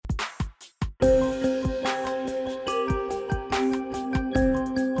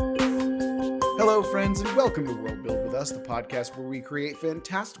friends, and welcome to World Build with Us, the podcast where we create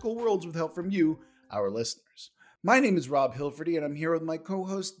fantastical worlds with help from you, our listeners. My name is Rob Hilferty, and I'm here with my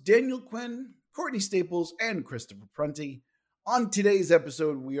co-hosts Daniel Quinn, Courtney Staples, and Christopher Prunty. On today's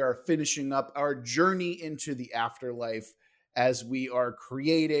episode, we are finishing up our journey into the afterlife as we are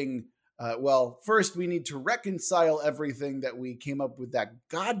creating, first we need to reconcile everything that we came up with that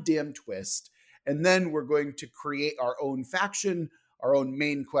goddamn twist, and then we're going to create our own faction, our own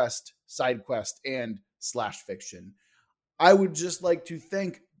main quest, side quest, and slash fiction. I would just like to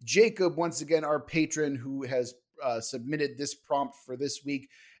thank Jacob, once again, our patron, who has submitted this prompt for this week.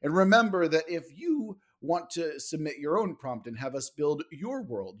 And remember that if you want to submit your own prompt and have us build your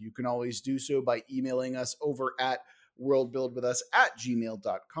world, you can always do so by emailing us over at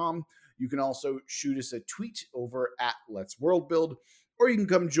worldbuildwithus@gmail.com. You can also shoot us a tweet over at Let's World Build, or you can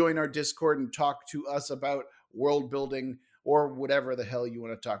come join our Discord and talk to us about world building or whatever the hell you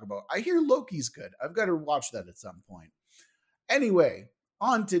want to talk about. I hear Loki's good. I've got to watch that at some point. Anyway,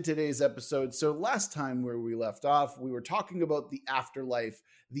 on to today's episode. So last time where we left off, we were talking about the afterlife,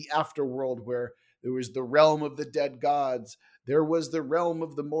 the afterworld, where there was the realm of the dead gods, there was the realm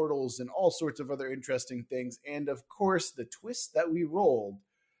of the mortals, and all sorts of other interesting things. And of course, the twist that we rolled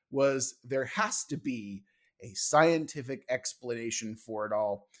was there has to be a scientific explanation for it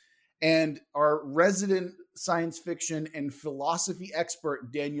all. And our resident science fiction and philosophy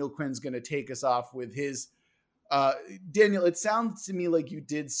expert, Daniel Quinn's going to take us off with his... Daniel, it sounds to me like you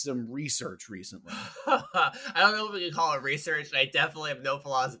did some research recently. I don't know if we can call it research, and I definitely am no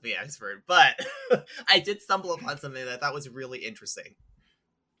philosophy expert, but I did stumble upon something that I thought was really interesting.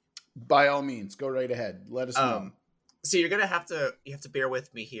 By all means, go right ahead. Let us know. So you have to bear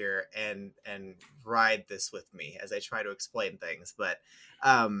with me here and ride this with me as I try to explain things. But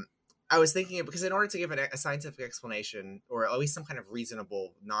I was thinking, because in order to give a scientific explanation, or at least some kind of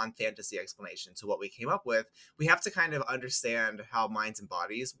reasonable non-fantasy explanation to what we came up with, we have to kind of understand how minds and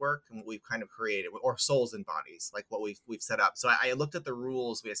bodies work and what we've kind of created, or souls and bodies, like what we've set up. So I looked at the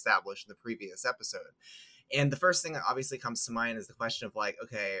rules we established in the previous episode. And the first thing that obviously comes to mind is the question of like,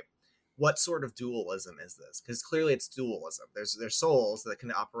 okay, what sort of dualism is this? Because clearly it's dualism. There's souls that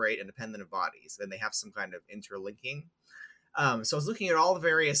can operate independent of bodies, and they have some kind of interlinking. So I was looking at all the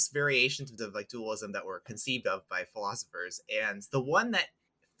various variations of like dualism that were conceived of by philosophers, and the one that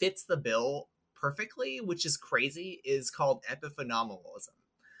fits the bill perfectly, which is crazy, is called epiphenomenalism,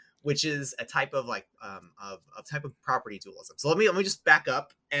 which is a type of like type of property dualism. So let me just back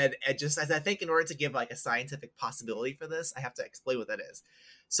up and just, as I think in order to give like a scientific possibility for this, I have to explain what that is.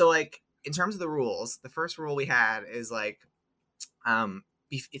 So like in terms of the rules, the first rule we had is like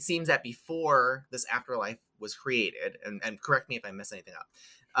it seems that before this afterlife was created, and correct me if I mess anything up,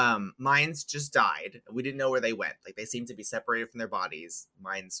 minds just died. We didn't know where they went. Like they seemed to be separated from their bodies.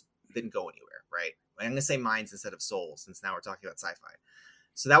 Minds didn't go anywhere, right? I'm going to say minds instead of souls, since now we're talking about sci-fi.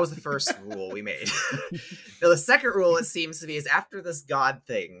 So that was the first rule we made. Now the second rule, it seems to be, is after this god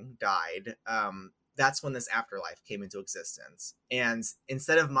thing died, that's when this afterlife came into existence. And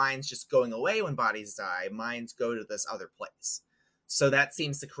instead of minds just going away when bodies die, minds go to this other place. So that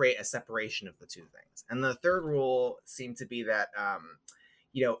seems to create a separation of the two things. And the third rule seemed to be that,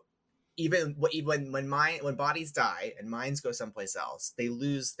 even when bodies die and minds go someplace else, they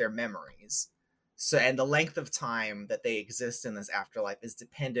lose their memories. So, and the length of time that they exist in this afterlife is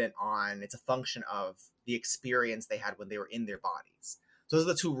dependent on, it's a function of the experience they had when they were in their bodies. So those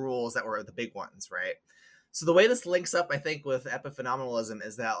are the two rules that were the big ones, right? So the way this links up, I think, with epiphenomenalism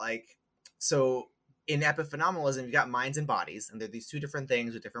is that, like, so in epiphenomenalism, you've got minds and bodies, and they're these two different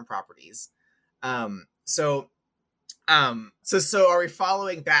things with different properties. So are we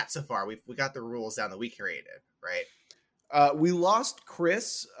following that so far? We got the rules down that we created, right? We lost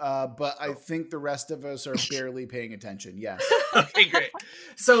Chris, but I think the rest of us are barely paying attention. Yes. Okay, great.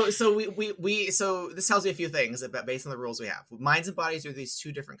 So this tells me a few things about, based on the rules we have. Minds and bodies are these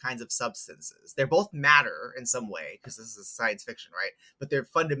two different kinds of substances. They're both matter in some way, because this is science fiction, right? But they're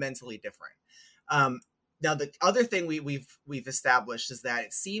fundamentally different. Now the other thing we've established is that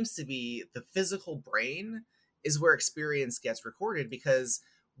it seems to be the physical brain is where experience gets recorded, because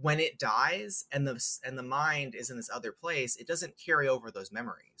when it dies and the mind is in this other place, it doesn't carry over those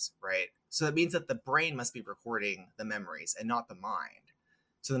memories, right? So that means that the brain must be recording the memories and not the mind.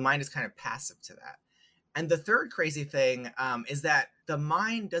 So the mind is kind of passive to that. And the third crazy thing is that the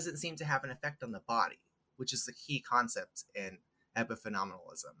mind doesn't seem to have an effect on the body, which is the key concept in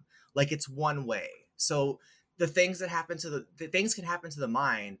epiphenomenalism. Like it's one way. So the things that happen to the things can happen to the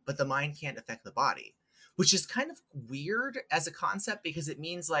mind, but the mind can't affect the body, which is kind of weird as a concept, because it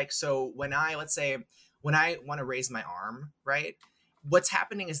means like, so when I want to raise my arm, right? what's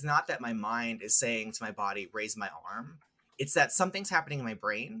happening is not that my mind is saying to my body, raise my arm. It's that something's happening in my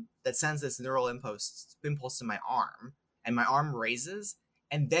brain that sends this neural impulse to my arm, and my arm raises,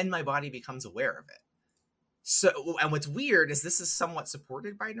 and then my body becomes aware of it. So, and what's weird is this is somewhat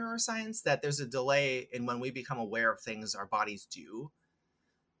supported by neuroscience, that there's a delay in when we become aware of things our bodies do.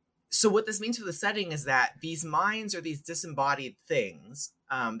 So what this means for the setting is that these minds are these disembodied things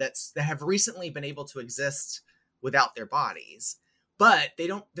that have recently been able to exist without their bodies, but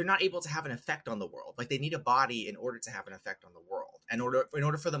they're not able to have an effect on the world. Like, they need a body in order to have an effect on the world. And in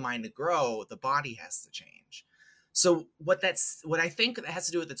order for the mind to grow, the body has to change. So what I think that has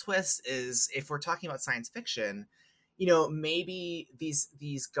to do with the twist is, if we're talking about science fiction, maybe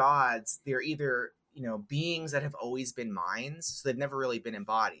these gods, they're either, beings that have always been minds, so they've never really been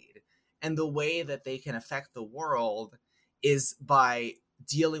embodied. And the way that they can affect the world is by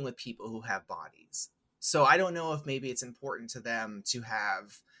dealing with people who have bodies. So I don't know if maybe it's important to them to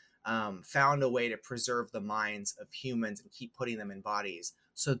have found a way to preserve the minds of humans and keep putting them in bodies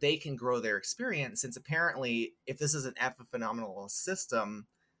so they can grow their experience, since apparently if this is an epiphenomenal system,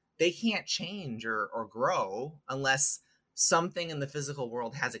 they can't change or grow unless something in the physical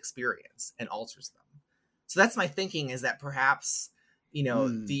world has experience and alters them. So that's my thinking, is that perhaps,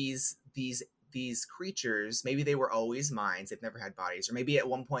 these creatures, maybe they were always minds, they've never had bodies, or maybe at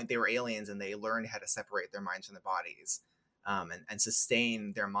one point they were aliens and they learned how to separate their minds from their bodies, and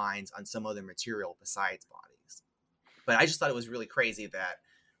sustain their minds on some other material besides bodies. But I just thought it was really crazy that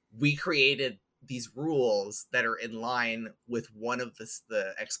we created these rules that are in line with one of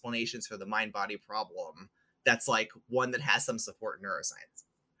the explanations for the mind-body problem that's like one that has some support in neuroscience.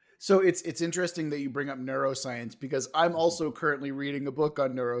 So it's interesting that you bring up neuroscience, because I'm also currently reading a book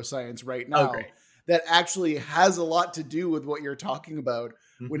on neuroscience right now that actually has a lot to do with what you're talking about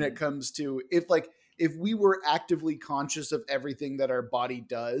when it comes to if we were actively conscious of everything that our body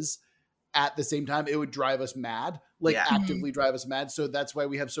does at the same time, it would drive us mad, actively drive us mad. So that's why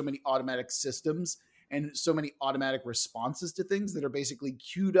we have so many automatic systems and so many automatic responses to things that are basically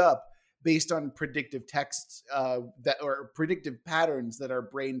queued up based on predictive texts or predictive patterns that our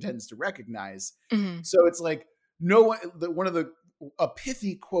brain tends to recognize. So it's like a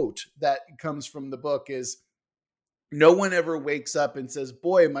pithy quote that comes from the book is, no one ever wakes up and says,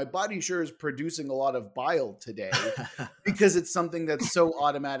 boy, my body sure is producing a lot of bile today, because it's something that's so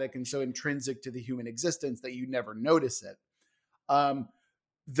automatic and so intrinsic to the human existence that you never notice it.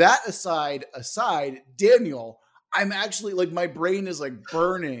 That aside, Daniel, I'm actually like, my brain is like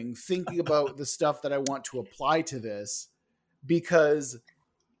burning thinking about the stuff that I want to apply to this, because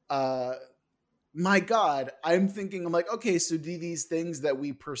my God, I'm like, okay, so do these things that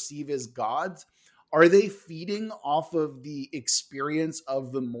we perceive as gods, are they feeding off of the experience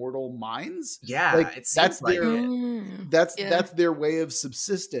of the mortal minds? Yeah, like that's their that's their way of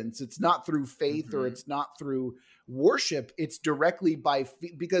subsistence. It's not through faith or it's not through worship. It's directly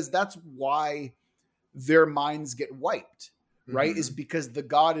because that's why their minds get wiped, right? Is because the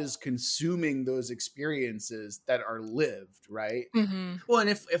god is consuming those experiences that are lived, right? Well, and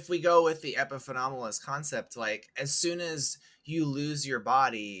if we go with the epiphenomenalist concept, like, as soon as you lose your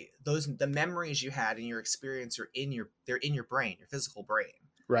body, the memories you had in your experience are they're in your brain, your physical brain.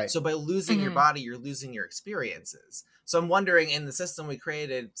 Right. So by losing your body, you're losing your experiences. So I'm wondering, in the system we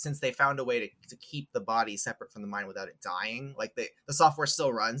created, since they found a way to keep the body separate from the mind without it dying, like the software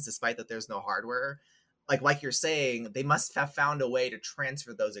still runs despite that there's no hardware. Like you're saying, they must have found a way to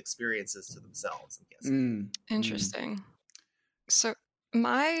transfer those experiences to themselves, I'm guessing. Interesting. So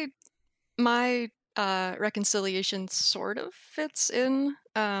my reconciliation sort of fits in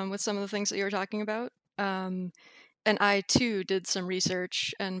with some of the things that you were talking about. And I too did some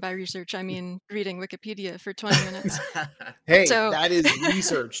research, and by research I mean reading Wikipedia for 20 minutes. Hey, that is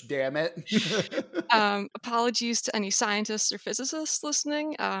research, damn it. Apologies to any scientists or physicists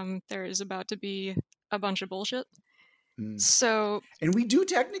listening. There is about to be a bunch of bullshit. So, and we do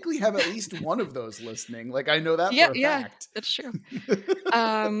technically have at least one of those listening. Like, I know that for a fact. Yeah, that's true.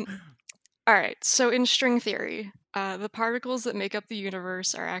 All right. So in string theory, the particles that make up the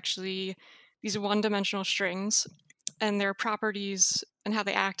universe are actually these one-dimensional strings, and their properties and how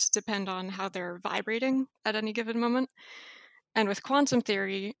they act depend on how they're vibrating at any given moment. And with quantum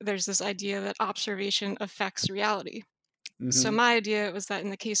theory, there's this idea that observation affects reality. So my idea was that in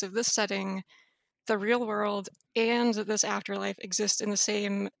the case of this setting, the real world and this afterlife exist in the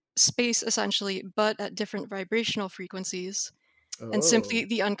same space, essentially, but at different vibrational frequencies. And simply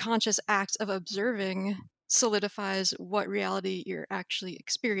the unconscious act of observing solidifies what reality you're actually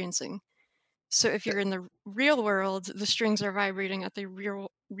experiencing. So if you're in the real world, the strings are vibrating at the real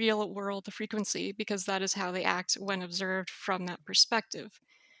world frequency because that is how they act when observed from that perspective.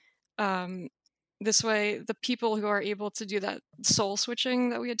 Um, this way, the people who are able to do that soul switching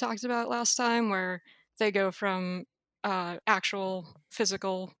that we had talked about last time, where they go from actual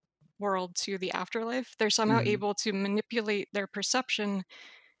physical world to the afterlife, they're somehow Mhm. able to manipulate their perception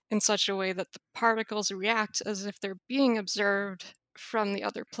in such a way that the particles react as if they're being observed from the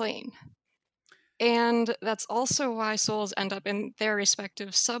other plane. And that's also why souls end up in their respective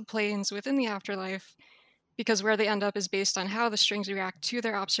subplanes within the afterlife, because where they end up is based on how the strings react to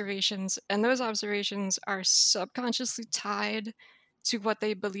their observations, and those observations are subconsciously tied to what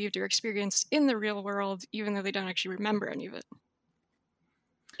they believed or experienced in the real world, even though they don't actually remember any of it.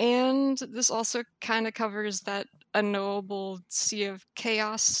 And this also kind of covers that unknowable sea of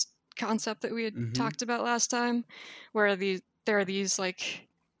chaos concept that we had Mhm. talked about last time, where there are these like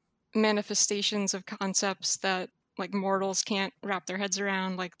manifestations of concepts that like mortals can't wrap their heads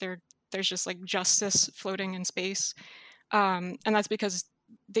around, like there's just like justice floating in space, and that's because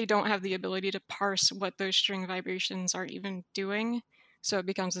they don't have the ability to parse what those string vibrations are even doing, so it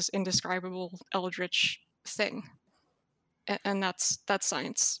becomes this indescribable eldritch thing. And that's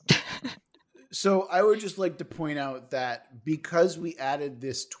science. So I would just like to point out that because we added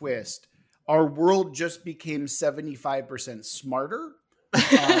this twist, our world just became 75% smarter,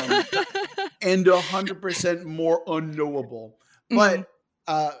 and 100% more unknowable. But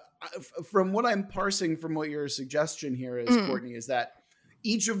Mhm, from what I'm parsing from what your suggestion here is, mhm, Courtney, is that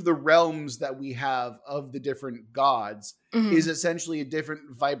each of the realms that we have of the different gods is mhm. essentially a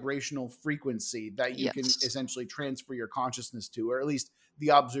different vibrational frequency that you can Yes. essentially transfer your consciousness to, or at least the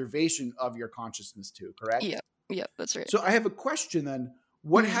observation of your consciousness to, correct? Yep. Yep, that's right. So I have a question then.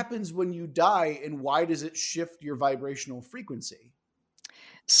 What Mhm. happens when you die, and why does it shift your vibrational frequency?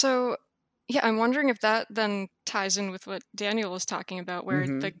 So, yeah, I'm wondering if that then ties in with what Daniel was talking about, where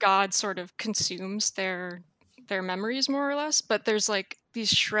the Mm-hmm. god sort of consumes their memories more or less, but there's like these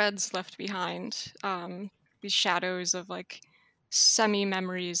shreds left behind, these shadows of like semi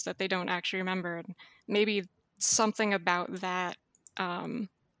memories that they don't actually remember, and maybe something about that um,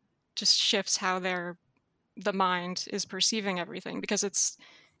 just shifts how the mind is perceiving everything, because it's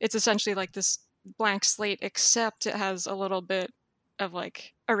essentially like this blank slate, except it has a little bit of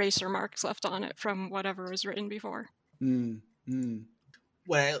like eraser marks left on it from whatever was written before. Mm-hmm.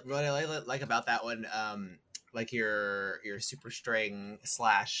 What I like about that one, like your superstring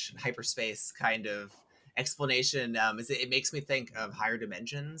 / hyperspace kind of explanation, is it makes me think of higher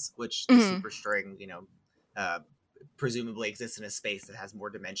dimensions, which the Hmm. superstring, uh, presumably exists in a space that has more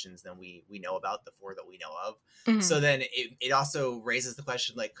dimensions than we know about, the four that we know of. Hmm. So then it also raises the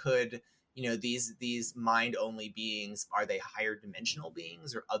question, like, could these mind only beings, are they higher dimensional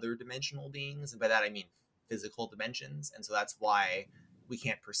beings or other dimensional beings? And by that I mean physical dimensions, and so that's why we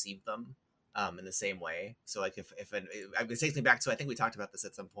can't perceive them in the same way. So like it takes me back to, I think we talked about this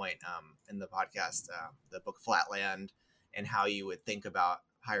at some point in the podcast, the book Flatland, and how you would think about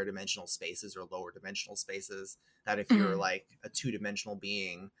higher dimensional spaces or lower dimensional spaces, that if you're Hmm. like a two-dimensional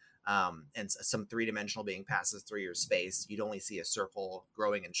being, and some three-dimensional being passes through your space, you'd only see a circle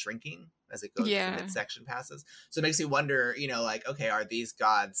growing and shrinking as it goes, as the Yeah. midsection passes. So it makes me wonder, like, okay, are these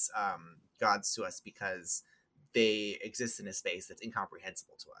gods gods to us because they exist in a space that's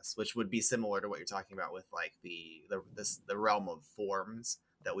incomprehensible to us, which would be similar to what you're talking about with like the realm of forms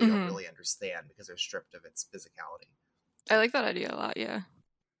that we don't Hmm. really understand because they're stripped of its physicality. I like that idea a lot. Yeah.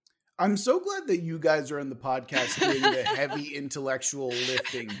 I'm so glad that you guys are in the podcast doing the heavy intellectual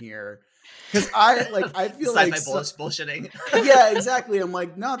lifting here. Because I feel like Sci-fi bullshitting. yeah, exactly. I'm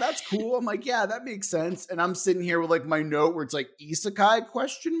like, no, that's cool. I'm like, yeah, that makes sense. And I'm sitting here with like my note where it's like isekai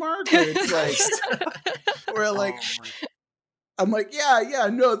question mark, or it's like, or like, Oh my I'm like, yeah,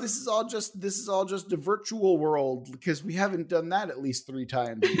 no, this is all just a virtual world, because we haven't done that at least 3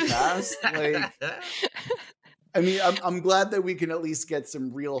 times in the past. Like, I mean, I'm glad that we can at least get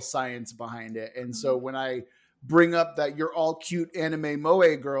some real science behind it. And so when I bring up that you're all cute anime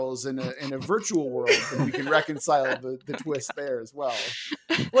moe girls in a virtual world, then we can reconcile the twist there as well.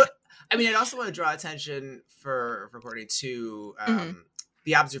 Well, I mean, I'd also want to draw attention for Courtney to Hmm.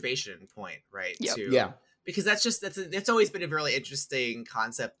 the observation point, right? Yep. To Yeah. Because that's always been a really interesting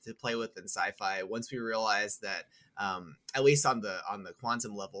concept to play with in sci-fi. Once we realize that, at least on the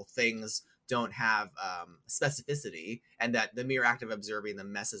quantum level, things don't have specificity, and that the mere act of observing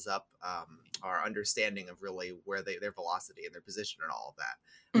them messes up our understanding of really where their velocity and their position and all of that.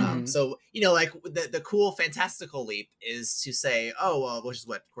 Hmm. So like the cool fantastical leap is to say, oh well, which is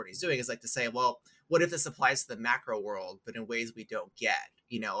what Courtney's doing, is like to say, well, what if this applies to the macro world, but in ways we don't get?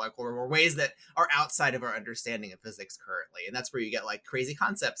 like or ways that are outside of our understanding of physics currently. And that's where you get like crazy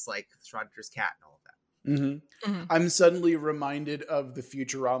concepts like Schrodinger's cat and all of that. I'm suddenly reminded of the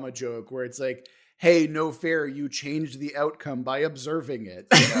Futurama joke where it's like, hey, no fair, you changed the outcome by observing it.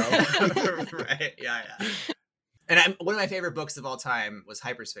 Right. Yeah. And one of my favorite books of all time was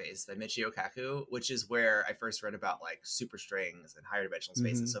Hyperspace by Michio Kaku, which is where I first read about like superstrings and higher dimensional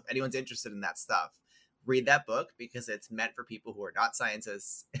spaces. So if anyone's interested in that stuff, read that book, because it's meant for people who are not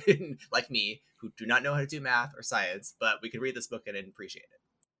scientists like me, who do not know how to do math or science, but we can read this book and appreciate it.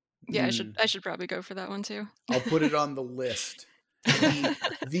 Yeah, I should probably go for that one too. I'll put it on the list,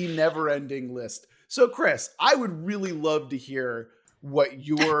 the never-ending list. So, Chris, I would really love to hear what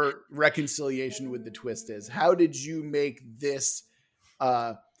your reconciliation with the twist is. How did you make this?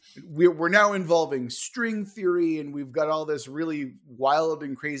 We're now involving string theory, and we've got all this really wild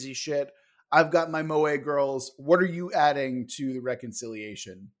and crazy shit. I've got my Moe girls. What are you adding to the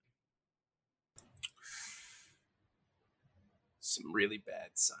reconciliation? Some really bad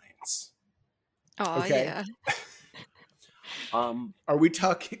science. Oh, okay. Yeah. Are we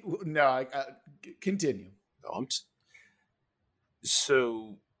talking? No, continue.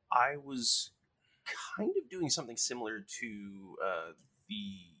 So I was kind of doing something similar to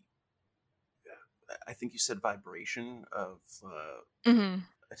I think you said vibration of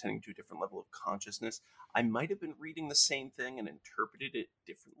attending to a different level of consciousness. I might have been reading the same thing and interpreted it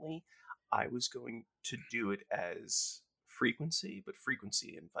differently. I was going to do it as frequency, but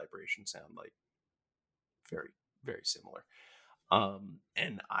frequency and vibration sound like very, very similar.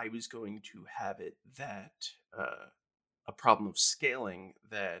 And I was going to have it that a problem of scaling,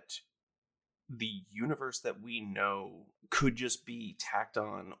 that the universe that we know could just be tacked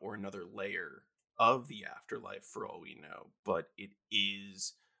on or another layer of the afterlife for all we know, but it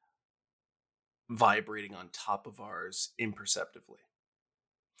is vibrating on top of ours imperceptibly.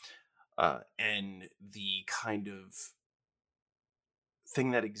 And the kind of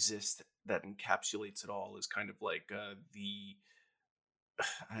thing that exists that encapsulates it all is kind of like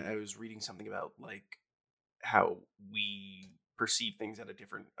I was reading something about like how we perceive things at a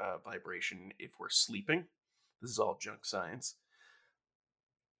different vibration if we're sleeping. This is all junk science.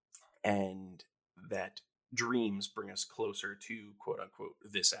 And that dreams bring us closer to, quote unquote,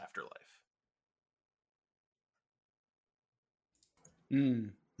 this afterlife.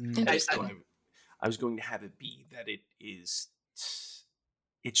 I was going to have it be that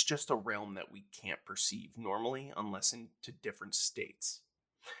it's just a realm that we can't perceive normally unless into different states.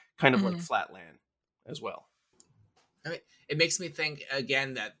 Kind of like Flatland as well. I mean, it makes me think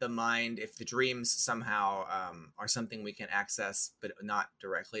again that the mind, if the dreams somehow are something we can access, but not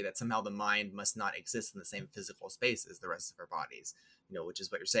directly, that somehow the mind must not exist in the same physical space as the rest of our bodies, which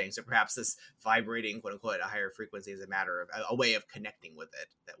is what you're saying. So perhaps this vibrating, quote unquote, at a higher frequency is a matter of a way of connecting with it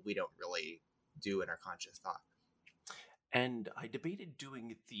that we don't really do in our conscious thought. And I debated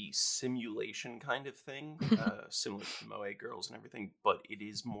doing the simulation kind of thing, similar to Moe Girls and everything, but it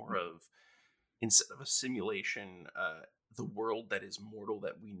is more of, instead of a simulation, the world that is mortal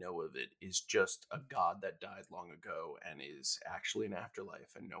that we know of it is just a god that died long ago and is actually an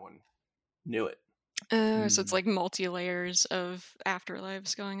afterlife, and no one knew it. So it's like multi-layers of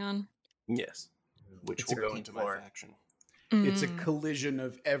afterlives going on. Yes, which will go into my faction. It's a collision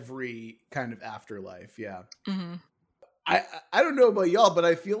of every kind of afterlife, yeah. I don't know about y'all, but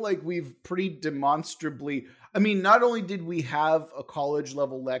I feel like we've pretty demonstrably, I mean, not only did we have a college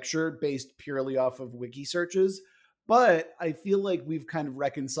level lecture based purely off of wiki searches, but I feel like we've kind of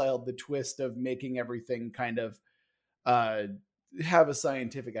reconciled the twist of making everything kind of have a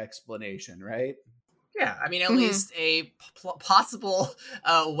scientific explanation, right? Yeah, I mean, at least a possible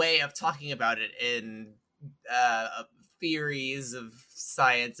way of talking about it in theories of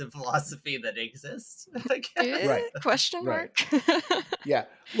science and philosophy that exist, I guess. Right. Question mark? Right. Yeah.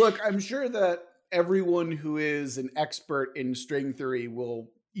 Look, I'm sure that everyone who is an expert in string theory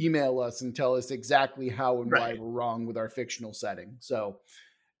will email us and tell us exactly how and why we're wrong with our fictional setting. So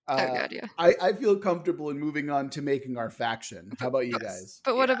God, yeah. I feel comfortable in moving on to making our faction. How about you guys?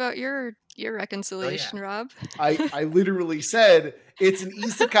 But what about your reconciliation, Rob? I literally said it's an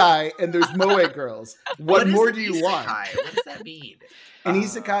isekai and there's Moe Girls. What more do you want? What does that mean? An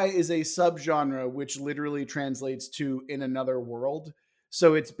isekai is a subgenre which literally translates to in another world.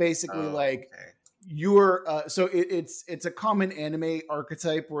 So it's basically you're so it's a common anime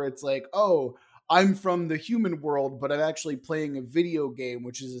archetype where it's like, oh, I'm from the human world, but I'm actually playing a video game,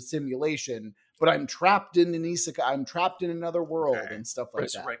 which is a simulation, but I'm trapped in an isekai. I'm trapped in another world and stuff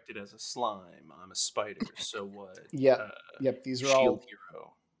like that. Resurrected as a slime. I'm a spider. So what? Yep. These are Shield all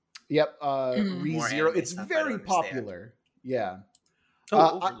Hero. Yep. ReZero. It's very popular. Yeah.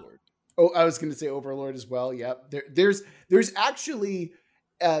 Overlord. I was going to say Overlord as well. Yep. There's actually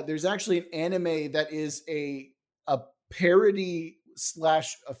an anime that is a parody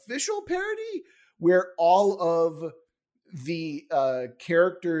 / official parody where all of the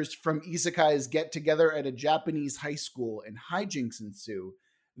characters from isekais get together at a Japanese high school and hijinks ensue.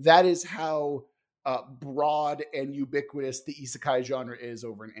 That is how broad and ubiquitous the isekai genre is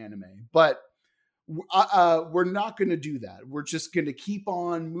over in anime. But we're not going to do that. We're just going to keep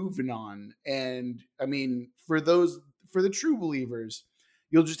on moving on. And I mean, for the true believers,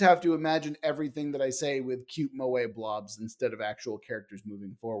 you'll just have to imagine everything that I say with cute moe blobs instead of actual characters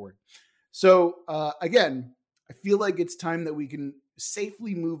moving forward. So again, I feel like it's time that we can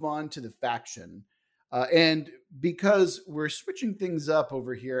safely move on to the faction. And because we're switching things up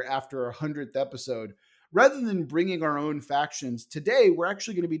over here after our 100th episode, rather than bringing our own factions, today we're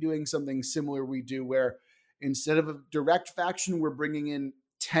actually going to be doing something similar we do where instead of a direct faction, we're bringing in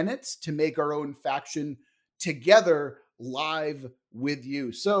tenets to make our own faction together live with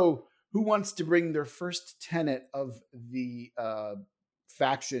you. So who wants to bring their first tenet of the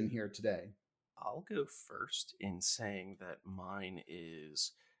faction here today? I'll go first in saying that mine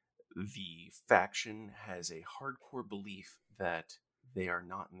is the faction has a hardcore belief that they are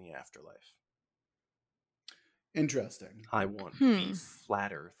not in the afterlife. Interesting. I want the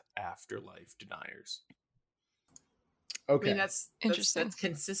flat earth afterlife deniers. Okay. I mean, that's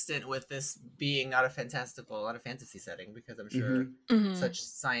consistent with this being not a fantasy setting, because I'm sure such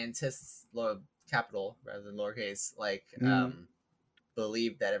scientists, capital rather than lowercase,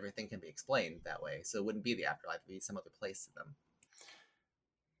 believe that everything can be explained that way. So it wouldn't be the afterlife, it would be some other place to them.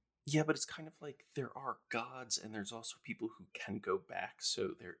 Yeah, but it's kind of like there are gods and there's also people who can go back. So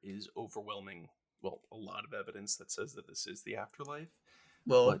there is a lot of evidence that says that this is the afterlife.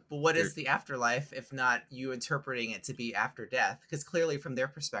 Well, but what is the afterlife if not you interpreting it to be after death? Because clearly from their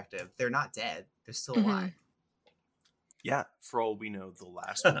perspective, they're not dead. They're still alive. Yeah, for all we know, the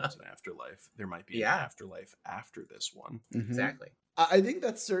last one was an afterlife. There might be an afterlife after this one. Mm-hmm. Exactly. I think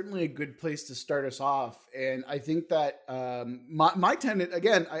that's certainly a good place to start us off. And I think that my tenet,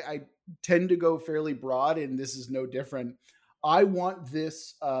 again, I tend to go fairly broad, and this is no different. I want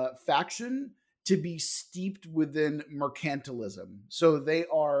this faction to be steeped within mercantilism. So they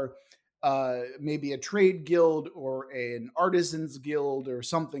are maybe a trade guild or an artisans guild or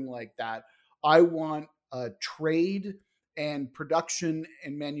something like that. I want trade and production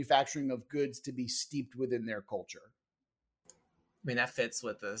and manufacturing of goods to be steeped within their culture. I mean, that fits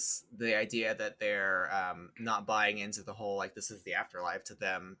with the idea that they're not buying into the whole, like, this is the afterlife to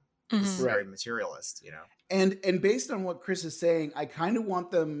them. This is very materialist, you know? And based on what Chris is saying, I kind of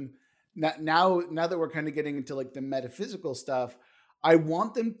want them, now that we're kind of getting into like the metaphysical stuff, I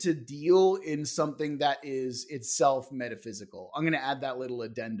want them to deal in something that is itself metaphysical. I'm going to add that little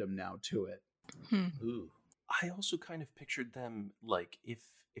addendum now to it. Ooh. I also kind of pictured them like if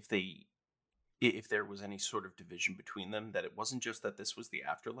there was any sort of division between them, that it wasn't just that this was the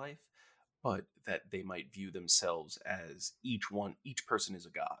afterlife, but that they might view themselves as each person is a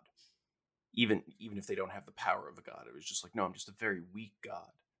god. Even if they don't have the power of a god, it was just like, no, I'm just a very weak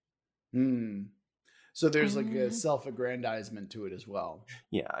god. So there's like a self-aggrandizement to it as well.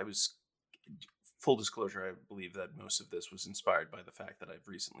 Yeah, full disclosure, I believe that most of this was inspired by the fact that I've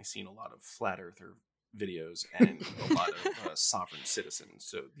recently seen a lot of flat earther videos and a lot of sovereign citizens.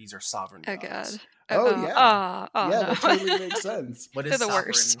 So these are sovereign gods. God. Yeah, no. That totally makes sense. What does sovereign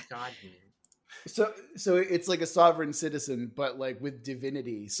worst. god mean? So it's like a sovereign citizen, but like with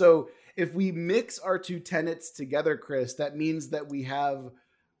divinity. So if we mix our two tenets together, Chris, that means that we have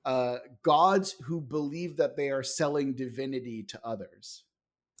gods who believe that they are selling divinity to others.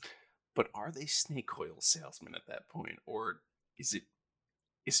 But are they snake oil salesmen at that point, or is it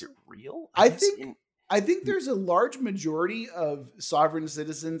real? I think there's a large majority of sovereign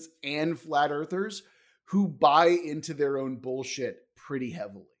citizens and flat earthers who buy into their own bullshit pretty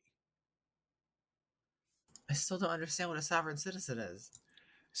heavily. I still don't understand what a sovereign citizen is.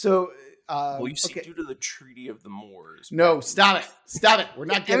 So, well, you see, due to the Treaty of the Moors. No, stop it. We're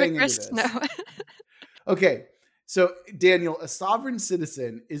not getting into this. No. Okay. So, Daniel, a sovereign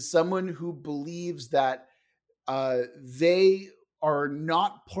citizen is someone who believes that they are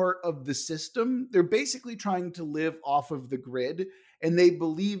not part of the system. They're basically trying to live off of the grid, and they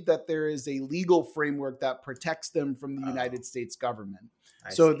believe that there is a legal framework that protects them from the United States government.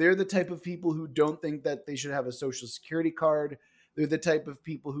 I see. They're the type of people who don't think that they should have a social security card. They're the type of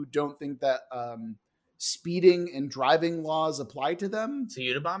people who don't think that speeding and driving laws apply to them. So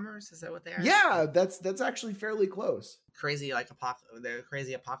Unabomers, is that what they are? Yeah, that's actually fairly close. Crazy, like they're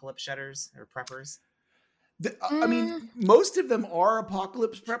crazy apocalypse shedders or preppers. I mean, most of them are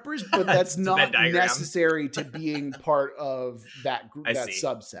apocalypse preppers, but that's not necessary to being part of that group, that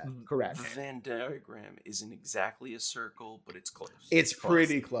subset. Correct. The Venn diagram isn't exactly a circle, but it's close. It's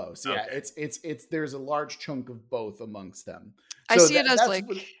pretty close. Yeah, okay. It's there's a large chunk of both amongst them. So I see it as like.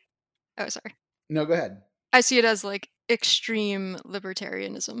 Oh, sorry. No, go ahead. I see it as like extreme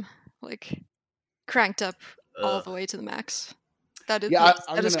libertarianism, like cranked up all the way to the max. That is,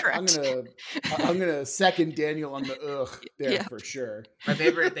 that is correct. I'm gonna second Daniel on the there for sure. My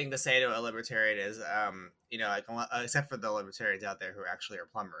favorite thing to say to a libertarian is, like except for the libertarians out there who actually are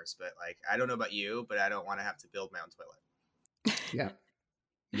plumbers, but like I don't know about you, but I don't want to have to build my own toilet.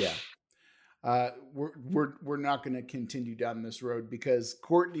 Yeah. We're not going to continue down this road because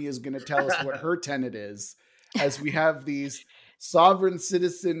Courtney is going to tell us what her tenet is, as we have these sovereign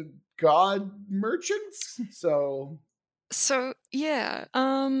citizen god merchants. So yeah,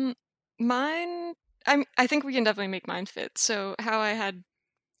 mine. I think we can definitely make mine fit. So how I had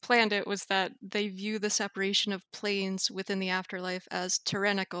planned it was that they view the separation of planes within the afterlife as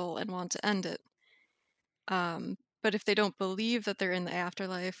tyrannical and want to end it. But if they don't believe that they're in the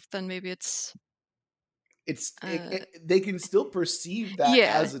afterlife, then maybe they can still perceive that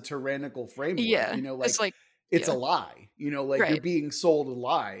as a tyrannical framework. Yeah, it's a lie. You're being sold a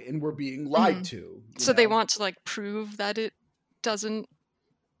lie, and we're being lied to. So they want to prove that it doesn't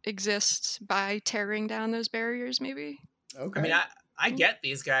exist by tearing down those barriers. Maybe. Okay. I mean, I get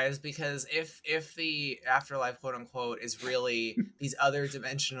these guys because if the afterlife, quote unquote, is really these other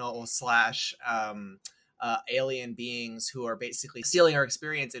dimensional / alien beings who are basically stealing our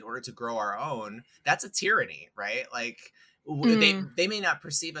experience in order to grow our own, that's a tyranny, right? Like they may not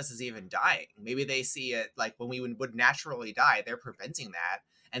perceive us as even dying. Maybe they see it like when we would naturally die, they're preventing that,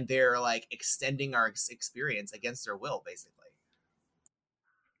 and they're like extending our experience against their will, basically.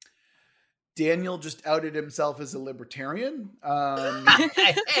 Daniel just outed himself as a libertarian.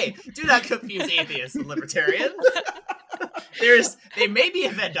 Hey, do not confuse atheists and libertarians. There may be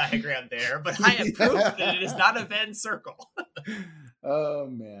a Venn diagram there, but I have proof that it is not a Venn circle. Oh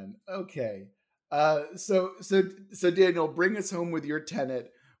man. Okay. So Daniel, bring us home with your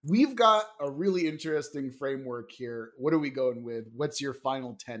tenet. We've got a really interesting framework here. What are we going with? What's your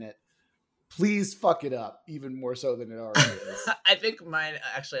final tenet? Please fuck it up even more so than it already is. I think mine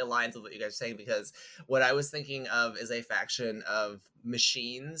actually aligns with what you guys are saying, because what I was thinking of is a faction of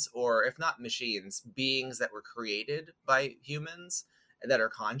machines, or if not machines, beings that were created by humans that are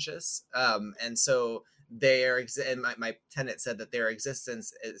conscious. And so and my tenet said that their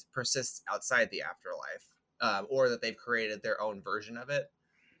existence persists outside the afterlife, or that they've created their own version of it.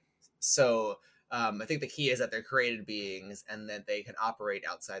 So I think the key is that they're created beings and that they can operate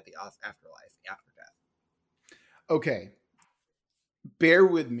outside the afterlife, after death. Okay. Bear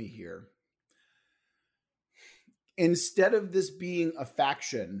with me here. Instead of this being a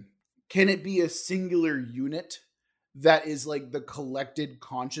faction, can it be a singular unit that is like the collected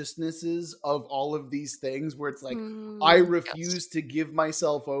consciousnesses of all of these things, where it's like, I refuse to give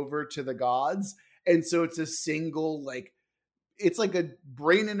myself over to the gods. And so it's a single, it's like a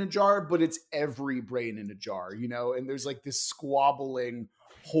brain in a jar, but it's every brain in a jar, and there's like this squabbling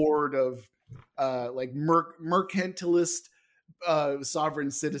horde of mercantilist sovereign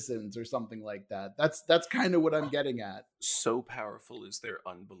citizens or something like that. That's kind of what I'm getting at. So powerful is their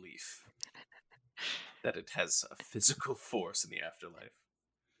unbelief that it has a physical force in the afterlife.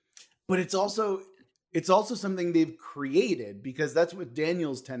 But it's also something they've created, because that's what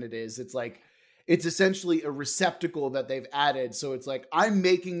Daniel's tenet is. It's like, it's essentially a receptacle that they've added. So it's like, I'm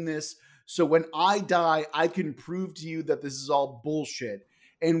making this so when I die, I can prove to you that this is all bullshit.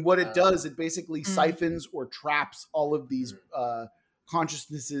 And what it does, it basically siphons or traps all of these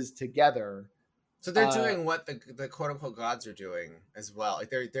consciousnesses together. So they're doing what the quote unquote gods are doing as well. Like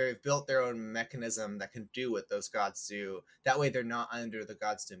they've built their own mechanism that can do what those gods do. That way they're not under the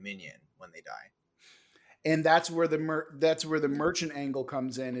gods' dominion when they die. And that's where the merchant angle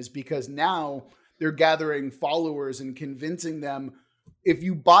comes in, is because now they're gathering followers and convincing them, if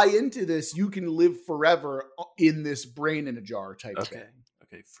you buy into this, you can live forever in this brain in a jar type thing.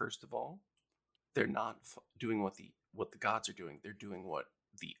 Okay. First of all, they're not doing what the gods are doing. They're doing what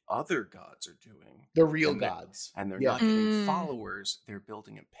the other gods are doing. The real gods. And they're not getting followers. They're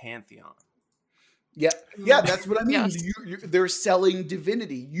building a pantheon. Yeah, that's what I mean. Yes. They're selling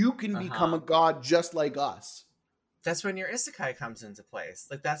divinity. You can become a god just like us. That's when your isekai comes into place.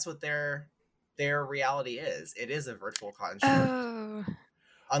 Like, that's what their reality is. It is a virtual construct.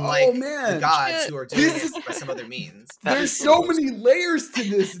 Unlike the gods who are doing it by some other means. There's so many layers to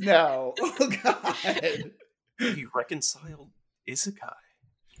this now. Oh, God. You reconciled isekai.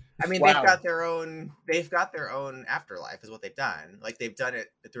 I mean, Wow. they've got their own afterlife is what they've done. Like they've done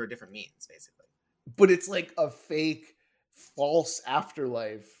it through a different means, basically. But it's like a fake, false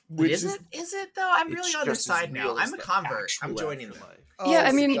afterlife. Which Is it though? I'm really on their side now. I'm a convert. I'm joining them. Yeah,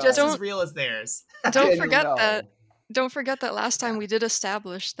 I mean, just as real as theirs. Don't forget that last time we did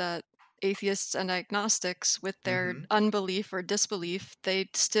establish that atheists and agnostics, with their unbelief or disbelief, they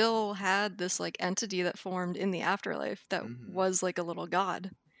still had this like entity that formed in the afterlife that was like a little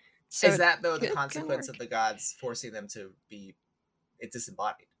god. So is that though the consequence of the gods forcing them to be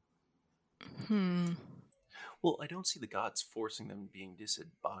disembodied? Well, I don't see the gods forcing them being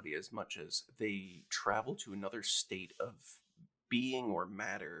disembodied as much as they travel to another state of being or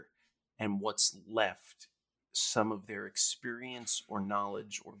matter, and what's left, some of their experience or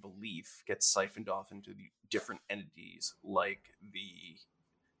knowledge or belief, gets siphoned off into the different entities, like the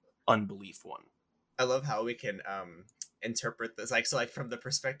unbelief one. I love how we can interpret this, like, so like from the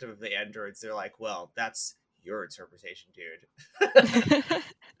perspective of the androids, they're like, well, that's your interpretation, dude.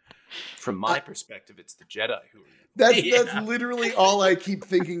 From my perspective, it's the Jedi who are... That's literally all I keep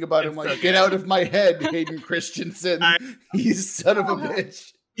thinking about. I'm like, get out of my head, Hayden Christensen. You son of a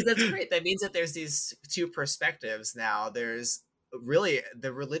bitch. That's great. That means that there's these two perspectives now. There's really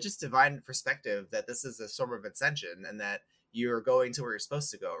the religious divine perspective that this is a form of ascension and that you're going to where you're supposed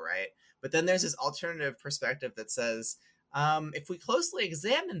to go, right? But then there's this alternative perspective that says, if we closely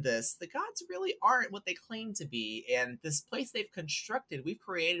examine this, the gods really aren't what they claim to be. And this place they've constructed, we've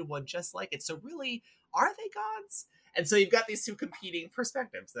created one just like it. So really, are they gods? And so you've got these two competing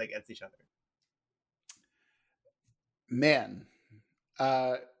perspectives against each other. Man.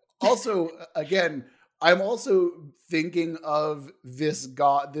 Also, again, I'm also thinking of this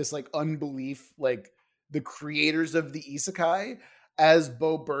god, this like unbelief, like the creators of the isekai as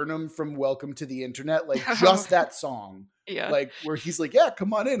Bo Burnham from Welcome to the Internet, like just that song. Yeah. Like where he's like, yeah,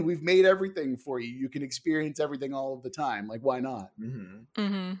 come on in. We've made everything for you. You can experience everything all of the time. Like, why not?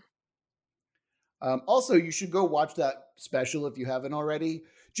 Also, you should go watch that special if you haven't already.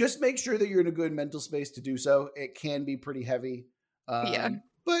 Just make sure that you're in a good mental space to do so. It can be pretty heavy.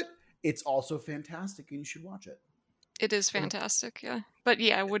 But it's also fantastic and you should watch it. It is fantastic, yeah. But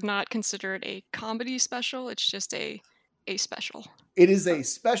yeah, I would not consider it a comedy special. It's just a special. It is a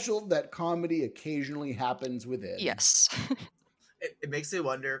special that comedy occasionally happens within. Yes. It makes me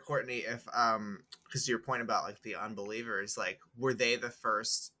wonder, Courtney, if because your point about like the unbelievers, like were they the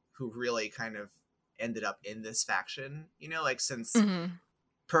first who really kind of ended up in this faction? You know, like since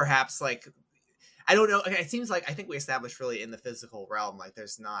perhaps like I don't know. It seems like I think we established really in the physical realm, like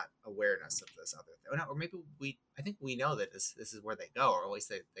there's not awareness of this other thing, or maybe I think we know that this is where they go, or at least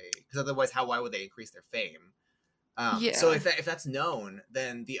they because otherwise, why would they increase their fame? So if that's known,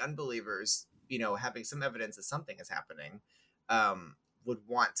 then the unbelievers, you know, having some evidence that something is happening, would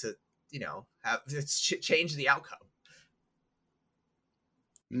want to, you know, change the outcome.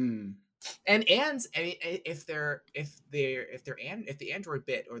 Mm. And if the android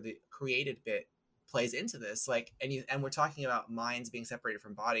bit or the created bit plays into this, like, and we're talking about minds being separated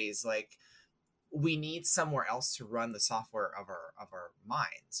from bodies, like we need somewhere else to run the software of our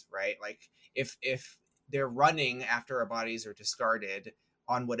minds, right? Like if they're running after our bodies are discarded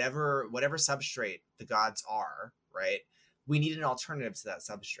on whatever substrate the gods are, right? We need an alternative to that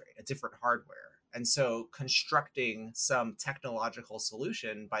substrate, a different hardware. And so constructing some technological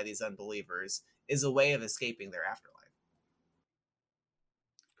solution by these unbelievers is a way of escaping their afterlife.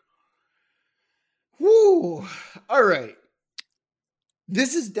 Woo! All right.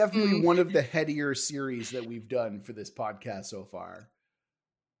 This is definitely one of the headier series that we've done for this podcast so far.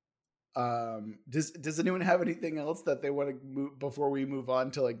 Does anyone have anything else that they want to move before we move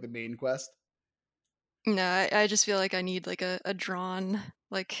on to like the main quest? No, I just feel like I need like a drawn,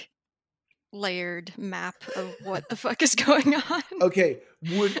 like layered map of what the fuck is going on. Okay,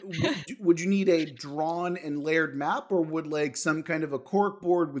 would you need a drawn and layered map, or would like some kind of a cork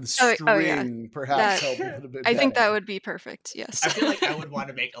board with string perhaps help a little bit better? I think that would be perfect. Yes. I feel like I would want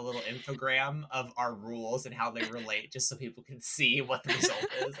to make a little infogram of our rules and how they relate, just so people can see what the result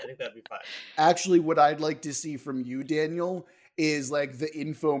is. I think that'd be fun. Actually, what I'd like to see from you, Daniel, is like the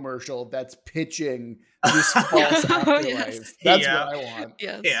infomercial that's pitching this false afterlife. Yes. That's what I want.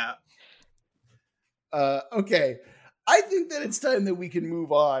 Yes. Yeah. Okay. I think that it's time that we can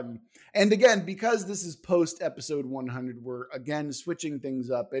move on. And again, because this is post episode 100, we're again switching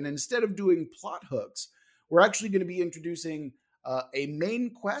things up. And instead of doing plot hooks, we're actually going to be introducing a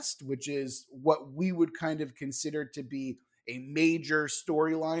main quest, which is what we would kind of consider to be a major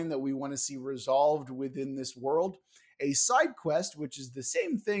storyline that we want to see resolved within this world. A side quest, which is the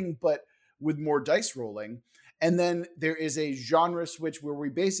same thing, but with more dice rolling. And then there is a genre switch where we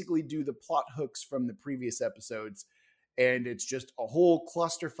basically do the plot hooks from the previous episodes. And it's just a whole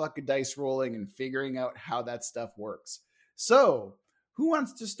clusterfuck of dice rolling and figuring out how that stuff works. So, who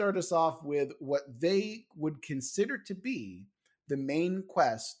wants to start us off with what they would consider to be the main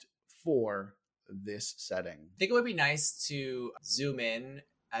quest for this setting? I think it would be nice to zoom in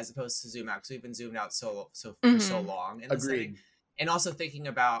as opposed to zoom out, because we've been zoomed out for so long in the setting. And also thinking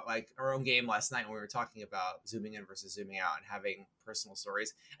about like our own game last night when we were talking about zooming in versus zooming out and having personal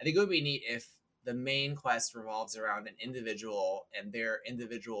stories. I think it would be neat if the main quest revolves around an individual and their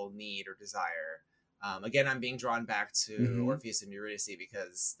individual need or desire. Again, I'm being drawn back to Orpheus and Eurydice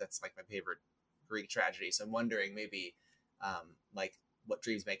because that's like my favorite Greek tragedy. So I'm wondering maybe like what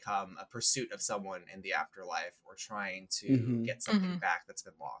dreams may come, a pursuit of someone in the afterlife or trying to get something back that's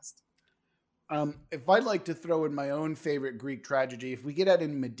been lost. If I'd like to throw in my own favorite Greek tragedy, if we get add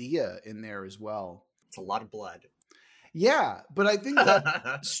in Medea in there as well. It's a lot of blood. Yeah, but I think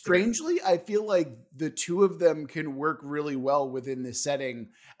that strangely, I feel like the two of them can work really well within this setting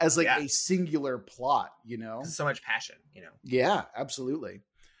as like a singular plot, you know? So much passion, you know? Yeah, absolutely.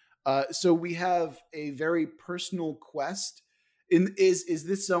 So we have a very personal quest. Is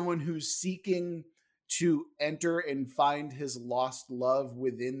this someone who's seeking to enter and find his lost love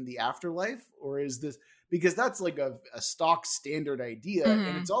within the afterlife? Or is this, because that's like a stock standard idea,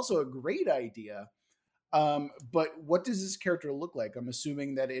 and it's also a great idea. But what does this character look like? I'm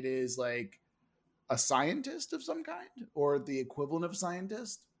assuming that it is like a scientist of some kind or the equivalent of a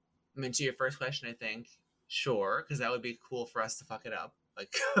scientist. I mean, to your first question, I think, sure, because that would be cool for us to fuck it up.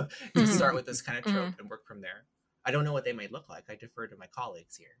 Like to start with this kind of trope and work from there. I don't know what they might look like. I defer to my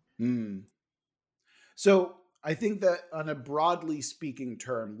colleagues here. So I think that on a broadly speaking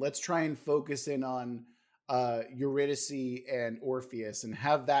term, let's try and focus in on Eurydice and Orpheus and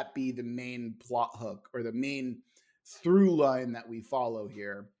have that be the main plot hook or the main through line that we follow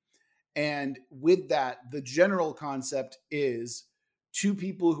here. And with that, the general concept is two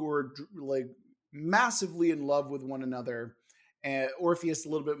people who are like massively in love with one another, and Orpheus a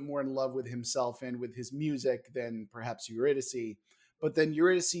little bit more in love with himself and with his music than perhaps Eurydice. But then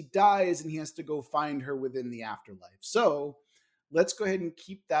Eurydice dies and he has to go find her within the afterlife. So let's go ahead and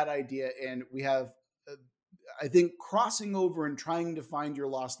keep that idea. And we have, I think, crossing over and trying to find your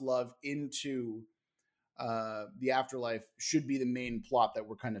lost love into the afterlife should be the main plot that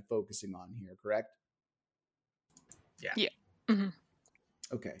we're kind of focusing on here, correct? Yeah.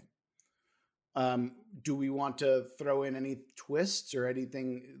 Okay. Do we want to throw in any twists or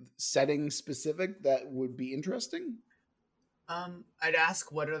anything setting specific that would be interesting? I'd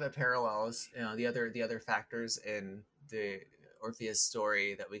ask what are the parallels, you know, the other factors in the Orpheus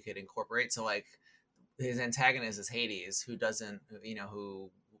story that we could incorporate. So like his antagonist is Hades, who doesn't, you know,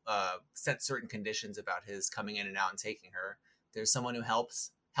 who set certain conditions about his coming in and out and taking her. There's someone who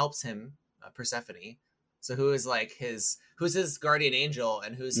helps him, Persephone. So who's his guardian angel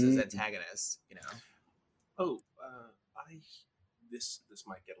and who's his antagonist, you know? This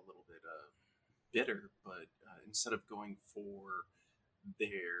might get a little bit bitter, but instead of going for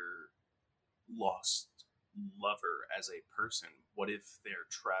their lost lover as a person, what if they're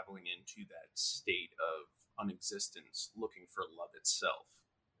traveling into that state of unexistence looking for love itself?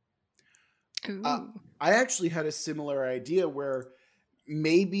 I actually had a similar idea where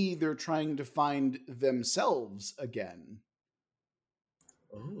maybe they're trying to find themselves again.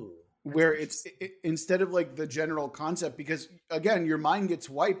 Ooh. Where it's instead of like the general concept, because again, your mind gets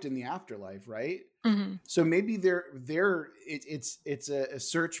wiped in the afterlife, right? So maybe it's a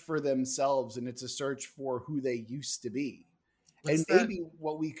search for themselves, and it's a search for who they used to be. Maybe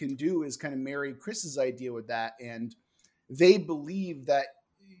what we can do is kind of marry Chris's idea with that, and they believe that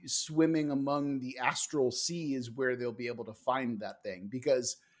swimming among the astral sea is where they'll be able to find that thing,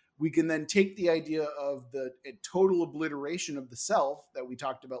 because we can then take the idea of the total obliteration of the self that we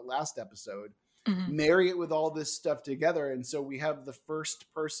talked about last episode, marry it with all this stuff together. And so we have the first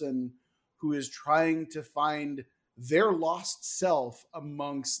person who is trying to find their lost self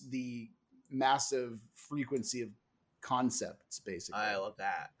amongst the massive frequency of concepts, basically. I love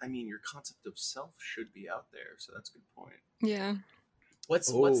that. I mean, your concept of self should be out there, so that's a good point. Yeah.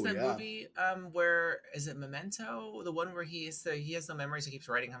 What's that movie? Where is it? Memento, the one where he has no memories, he keeps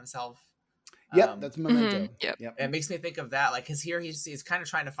writing himself. Yep, that's Memento. Yep. It makes me think of that, like, because here he's kind of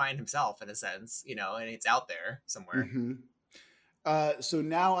trying to find himself in a sense, you know, and it's out there somewhere. So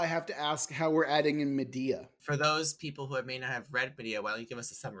now I have to ask how we're adding in Medea. For those people who may not have read Medea, why don't you give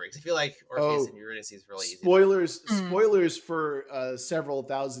us a summary? Because I feel like Orpheus and Eurydice is really easy. Spoilers for several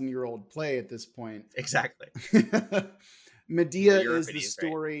thousand-year-old play at this point. Exactly. Medea is the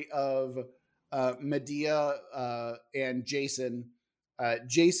story of Medea and Jason.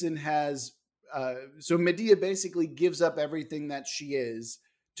 Jason has so Medea basically gives up everything that she is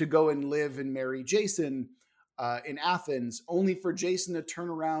to go and live and marry Jason in Athens, only for Jason to turn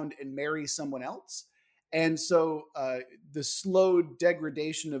around and marry someone else. And so the slow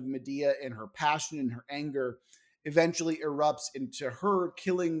degradation of Medea and her passion and her anger eventually erupts into her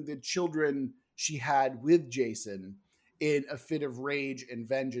killing the children she had with Jason in a fit of rage and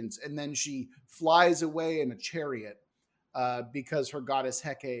vengeance. And then she flies away in a chariot because her goddess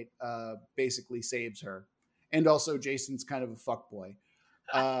Hecate basically saves her. And also Jason's kind of a fuckboy.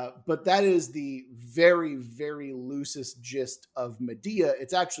 But that is the very, very loosest gist of Medea.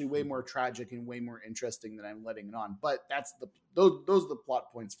 It's actually way more tragic and way more interesting than I'm letting it on. But that's those are the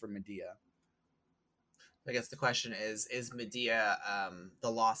plot points for Medea. I guess the question is Medea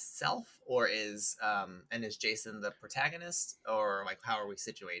the lost self, or is Jason the protagonist, or like how are we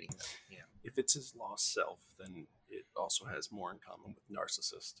situating them? You know, if it's his lost self, then it also has more in common with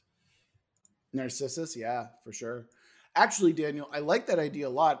Narcissus. Narcissus, yeah, for sure. Actually, Daniel, I like that idea a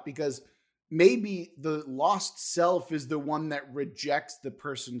lot because maybe the lost self is the one that rejects the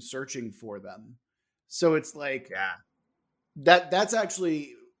person searching for them. So it's like that's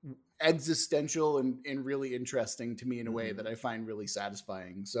actually existential and really interesting to me in a way that I find really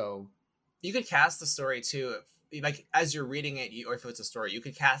satisfying. So you could cast the story too, like as you're reading it, or if it's a story, you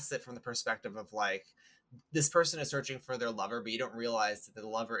could cast it from the perspective of like this person is searching for their lover, but you don't realize that the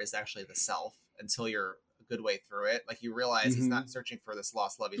lover is actually the self until you're a good way through it. Like you realize he's not searching for this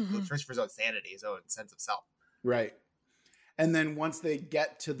lost love; he's searching for his own sanity, his own sense of self. Right. And then once they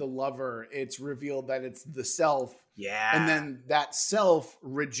get to the lover, it's revealed that it's the self. Yeah. And then that self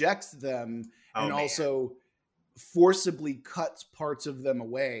rejects them and also forcibly cuts parts of them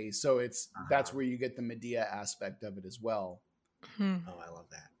away. So that's where you get the Medea aspect of it as well. Oh, I love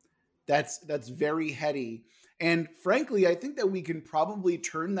that. That's very heady. And frankly, I think that we can probably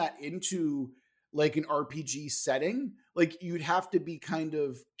turn that into like an RPG setting. Like you'd have to be kind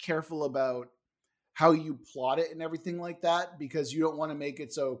of careful about how you plot it and everything like that, because you don't want to make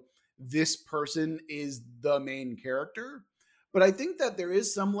it so this person is the main character. But I think that there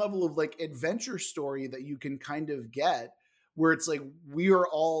is some level of like adventure story that you can kind of get where it's like, we are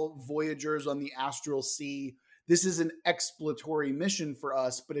all voyagers on the astral sea. This is an exploratory mission for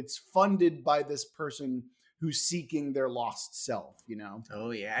us, but it's funded by this person who's seeking their lost self, you know?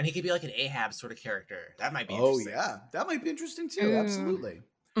 Oh yeah. And he could be like an Ahab sort of character. That might be interesting. Oh yeah. That might be interesting too. Absolutely.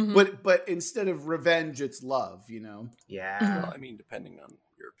 But instead of revenge, it's love, you know? Yeah. Well, I mean, depending on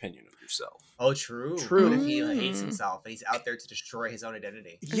your opinion of yourself. Oh, true. What if he hates himself and he's out there to destroy his own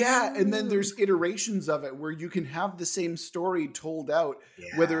identity? Yeah, and then there's iterations of it where you can have the same story told out,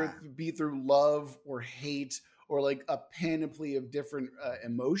 whether it be through love or hate or like a panoply of different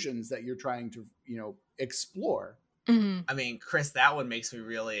emotions that you're trying to, you know, explore. I mean, Chris, that one makes me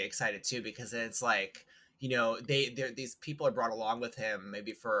really excited too, because it's like, you know, these people are brought along with him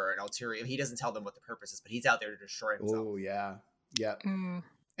maybe for an ulterior. He doesn't tell them what the purpose is, but he's out there to destroy himself. Oh yeah, yeah.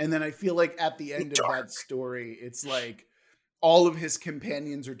 And then I feel like at the end of that story, it's like all of his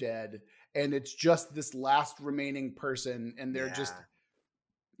companions are dead, and it's just this last remaining person, and they're just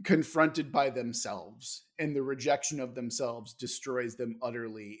confronted by themselves, and the rejection of themselves destroys them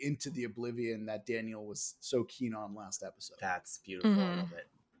utterly into the oblivion that Daniel was so keen on last episode. That's beautiful. I love it.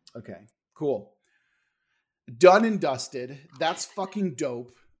 Okay, cool. Done and dusted. That's fucking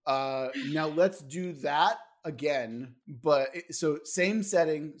dope. Now let's do that again, but so same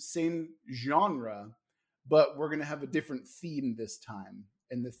setting, same genre, but we're going to have a different theme this time.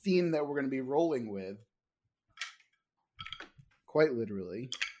 And the theme that we're going to be rolling with, quite literally,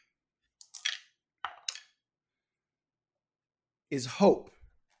 is hope.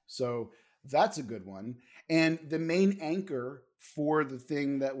 So that's a good one. And the main anchor for the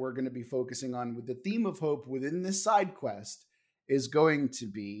thing that we're going to be focusing on with the theme of hope within this side quest is going to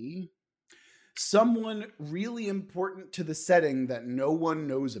be someone really important to the setting that no one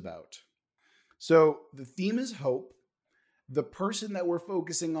knows about. So the theme is hope. The person that we're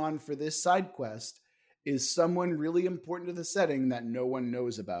focusing on for this side quest is someone really important to the setting that no one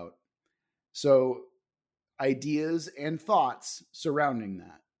knows about. So ideas and thoughts surrounding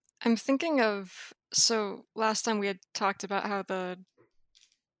that. I'm thinking of, so last time we had talked about how the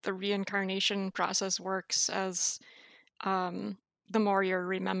reincarnation process works as the more you're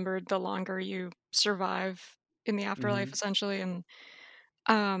remembered, the longer you survive in the afterlife, essentially.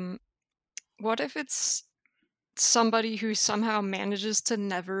 And what if it's somebody who somehow manages to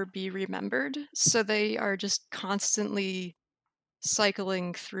never be remembered? So they are just constantly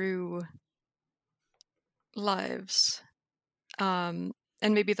cycling through lives.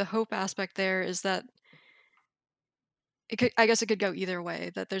 And maybe the hope aspect there is that I guess it could go either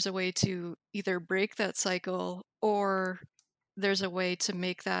way, that there's a way to either break that cycle, or there's a way to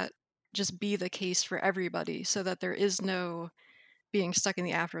make that just be the case for everybody, so that there is no being stuck in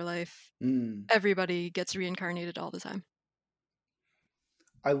the afterlife. Everybody gets reincarnated all the time.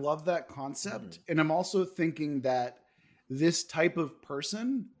 I love that concept. And I'm also thinking that this type of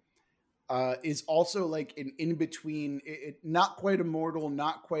person is also like an in-between, not quite a mortal,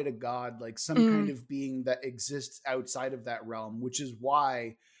 not quite a god, like some kind of being that exists outside of that realm, which is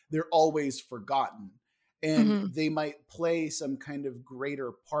why they're always forgotten. And they might play some kind of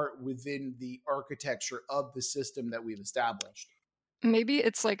greater part within the architecture of the system that we've established. Maybe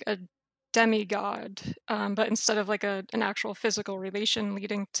it's like a demigod, but instead of like an actual physical relation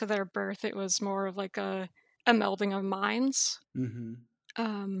leading to their birth, it was more of like a melding of minds.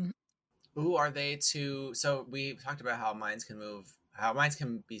 Who are they to? So we talked about how minds can move, how minds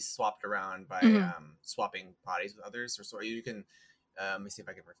can be swapped around by swapping bodies with others, or so you can. Let me see if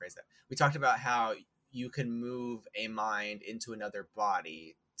I can rephrase that. We talked about how you can move a mind into another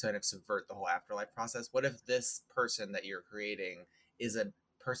body to kind of subvert the whole afterlife process. What if this person that you're creating is a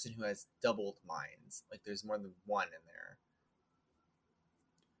person who has doubled minds? Like there's more than one in there.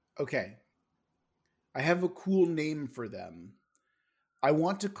 Okay. I have a cool name for them. I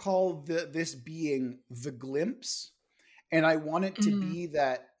want to call this being the Glimpse, and I want it to be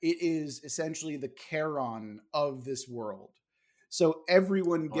that it is essentially the Charon of this world. So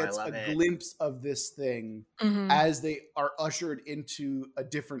everyone gets a glimpse of this thing as they are ushered into a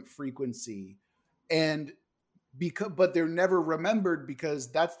different frequency. And but they're never remembered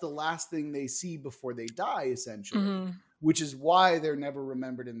because that's the last thing they see before they die, essentially, which is why they're never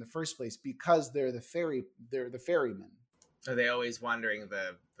remembered in the first place, because they're the ferrymen. Are they always wandering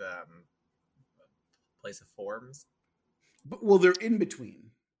the place of forms? Well, they're in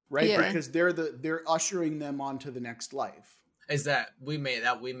between, right? Yeah. Because they're ushering them onto the next life. Is that we made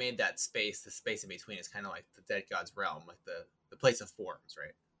that space, the space in between is kind of like the dead god's realm, like the place of forms,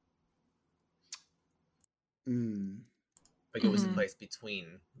 right? Like it was the place between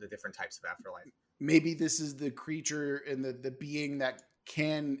the different types of afterlife. Maybe this is the creature and the being that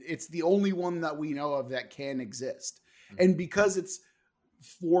it's the only one that we know of that can exist. And because it's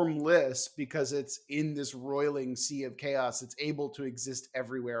formless, because it's in this roiling sea of chaos, it's able to exist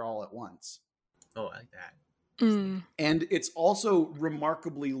everywhere all at once. Oh, I like that. And it's also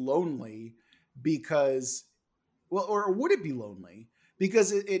remarkably lonely because, well, or would it be lonely?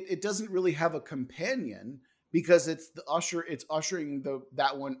 Because it doesn't really have a companion, because it's ushering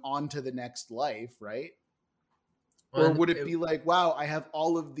that one onto the next life, right? Well, or would it be like, wow, I have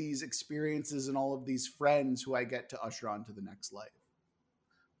all of these experiences and all of these friends who I get to usher on to the next life?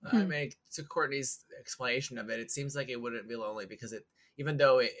 I mean, to Courtney's explanation of it, it seems like it wouldn't be lonely because even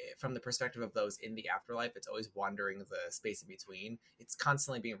though from the perspective of those in the afterlife, it's always wandering the space in between. It's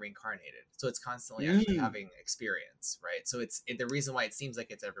constantly being reincarnated, so it's constantly actually having experience, right? So the reason why it seems like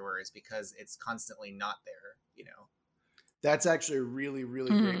it's everywhere is because it's constantly not there, you know. That's actually a really, really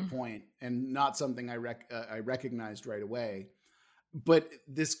great point, and not something I recognized right away. But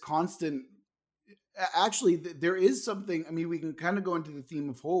this constant, actually, there is something. I mean, we can kind of go into the theme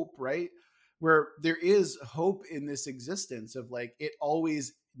of hope, right? Where there is hope in this existence of like, it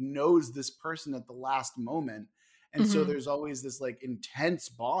always knows this person at the last moment. And so there's always this like intense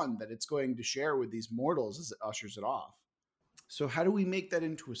bond that it's going to share with these mortals as it ushers it off. So how do we make that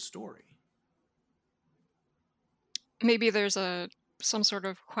into a story? Maybe there's some sort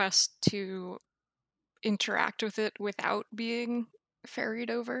of quest to interact with it without being ferried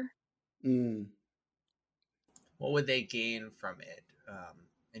over. What would they gain from it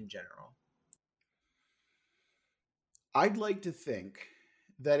in general? I'd like to think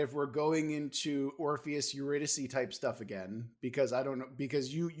that if we're going into Orpheus Eurydice type stuff again, because I don't know,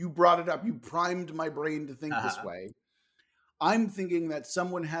 because you brought it up, you primed my brain to think this way. I'm thinking that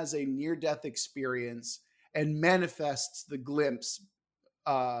someone has a near-death experience and manifests the glimpse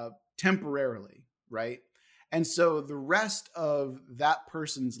temporarily, right? And so the rest of that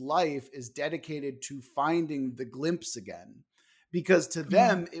person's life is dedicated to finding the glimpse again, because to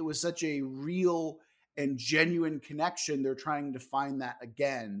them, it was such a real and genuine connection. They're trying to find that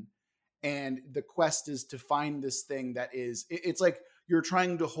again. And the quest is to find this thing that is, it's like you're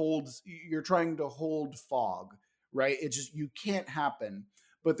trying to hold fog, right? It's just, you can't happen.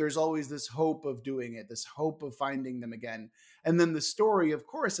 But there's always this hope of doing it, this hope of finding them again. And then the story, of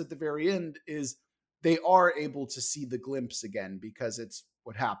course, at the very end is they are able to see the glimpse again because it's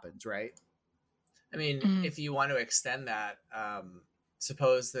what happens, right? I mean, if you want to extend that,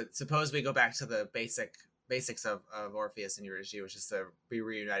 suppose we go back to the basic basics of Orpheus and Eurydice, which is to be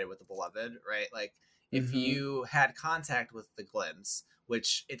reunited with the beloved, right? Like if you had contact with the glimpse,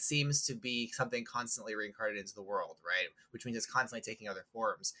 which it seems to be something constantly reincarnated into the world, right? Which means it's constantly taking other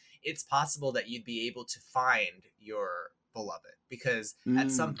forms. It's possible that you'd be able to find your beloved, because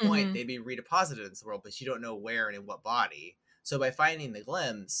at some point they'd be redeposited into the world, but you don't know where and in what body. So by finding the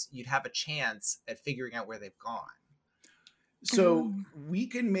glimpse, you'd have a chance at figuring out where they've gone. So we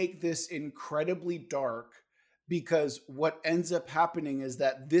can make this incredibly dark, because what ends up happening is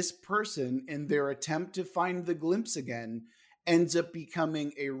that this person, in their attempt to find the glimpse again, ends up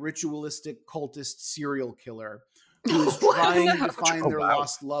becoming a ritualistic cultist serial killer who's trying to find their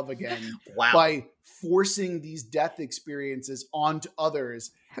lost love again by forcing these death experiences onto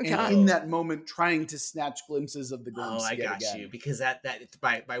others, and in that moment trying to snatch glimpses of the glimpse. I got you, because that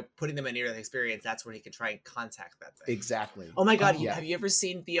by putting them in near death experience, that's where he can try and contact that thing. Exactly. Oh my god, have you ever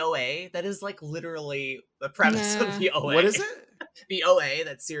seen The OA? That is like literally the premise of The OA. What is it? The OA,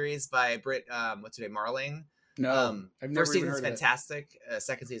 that series by Britt, what's her name, Marling. No, I've never first season's fantastic.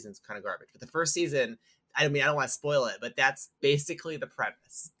 Second season's kind of garbage, but the first season, I mean, I don't want to spoil it, but that's basically the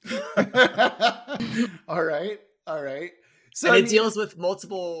premise. All right. So it deals with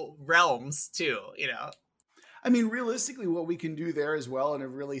multiple realms too, you know. I mean, realistically, what we can do there as well, in a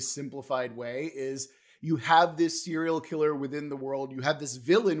really simplified way, is you have this serial killer within the world, you have this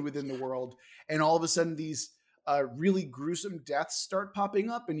villain within the world, and all of a sudden these really gruesome deaths start popping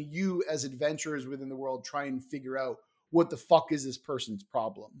up, and you, as adventurers within the world, try and figure out what the fuck is this person's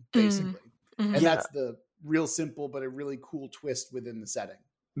problem, basically. And that's the real simple but a really cool twist within the setting.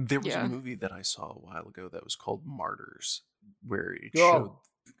 There was a movie that I saw a while ago that was called Martyrs, where it showed...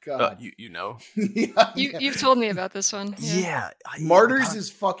 God, you know, you've told me about this one. Martyrs is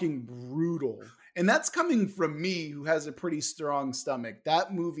fucking brutal, and that's coming from me, who has a pretty strong stomach.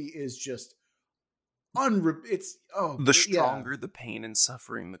 That movie is just the stronger the pain and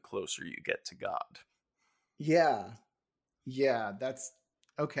suffering, the closer you get to God. Yeah, that's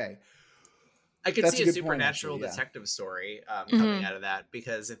okay. I could see a supernatural detective story coming out of that,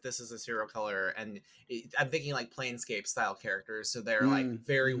 because if this is a serial killer, and I'm thinking like Planescape style characters, so they're like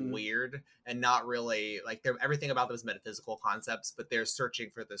very weird and not really like, they're everything about them is metaphysical concepts, but they're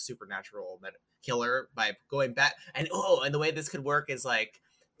searching for the supernatural killer by going back. And and the way this could work is like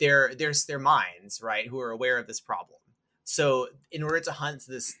there's their minds, right, who are aware of this problem. So in order to hunt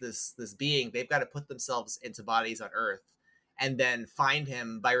this being, they've got to put themselves into bodies on Earth, and then find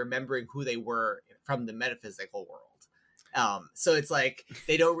him by remembering who they were from the metaphysical world. So it's like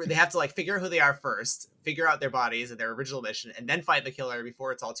they have to like figure out who they are first, figure out their bodies and their original mission, and then find the killer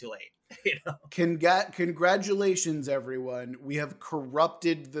before it's all too late. You know? Congratulations, everyone! We have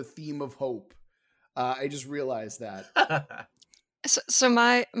corrupted the theme of hope. I just realized that. So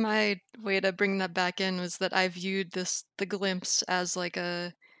my way to bring that back in was that I viewed the glimpse as like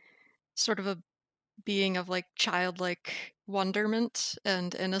a sort of a being of like childlike wonderment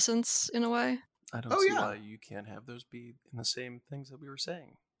and innocence in a way. I don't see why you can't have those be in the same things that we were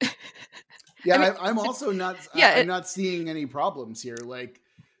saying. I'm also not. I'm not seeing any problems here. Like,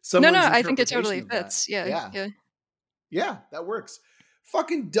 no, I think it totally fits. Yeah, that works.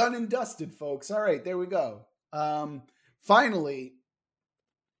 Fucking done and dusted, folks. All right, there we go. Finally,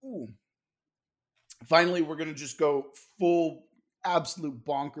 we're gonna just go full absolute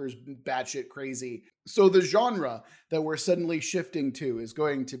bonkers, batshit crazy. So the genre that we're suddenly shifting to is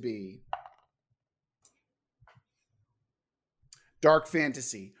going to be dark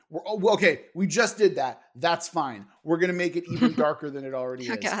fantasy. Okay, we just did that. That's fine. We're going to make it even darker than it already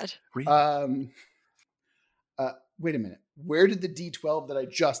is. God. Wait a minute. Where did the D12 that I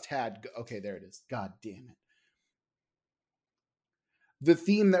just had go? Okay, there it is. God damn it. The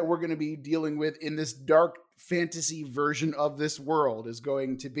theme that we're going to be dealing with in this dark fantasy version of this world is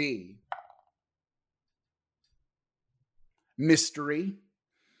going to be mystery.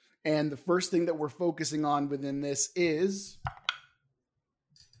 And the first thing that we're focusing on within this is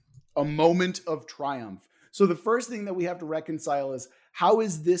a moment of triumph. So the first thing that we have to reconcile is, how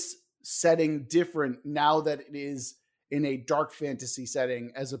is this setting different now that it is in a dark fantasy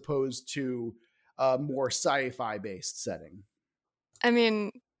setting as opposed to a more sci-fi based setting? I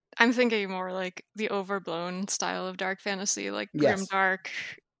mean, I'm thinking more like the overblown style of dark fantasy, like grimdark,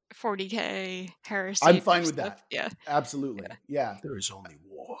 40k, heresy. I'm fine with stuff. that. Yeah, absolutely. Yeah. There is only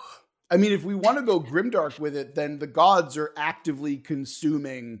war. I mean, if we want to go grimdark with it, then the gods are actively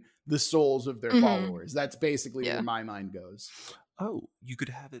consuming the souls of their followers. That's basically where my mind goes. Oh, you could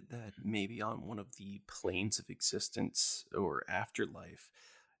have it that maybe on one of the planes of existence or afterlife,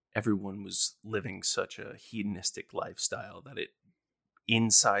 everyone was living such a hedonistic lifestyle that it,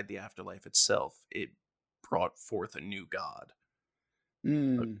 inside the afterlife itself, it brought forth a new god.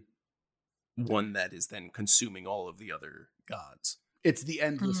 Mm. One that is then consuming all of the other gods. It's the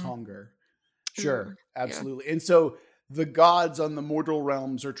endless Mhm. hunger. Sure, Yeah. absolutely. And so the gods on the mortal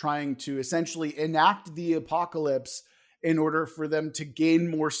realms are trying to essentially enact the apocalypse in order for them to gain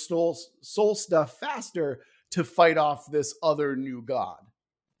more soul stuff faster to fight off this other new god.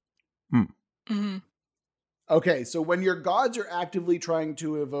 Mm-hmm. Okay, so when your gods are actively trying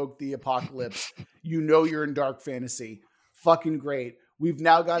to evoke the apocalypse, you know you're in dark fantasy. Fucking great. We've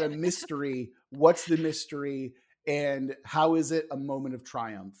now got a mystery. What's the mystery? And how is it a moment of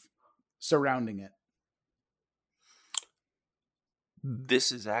triumph surrounding it?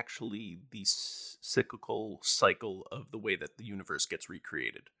 This is actually the cyclical cycle of the way that the universe gets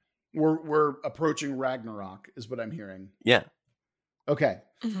recreated. We're approaching Ragnarok, is what I'm hearing. Yeah. Okay.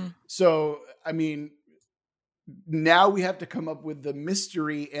 Mm-hmm. So, I mean, now we have to come up with the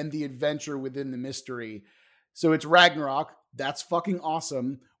mystery and the adventure within the mystery. So it's Ragnarok. That's fucking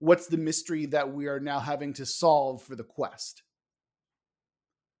awesome. What's the mystery that we are now having to solve for the quest?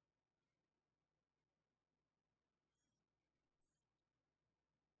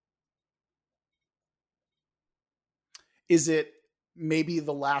 Is it maybe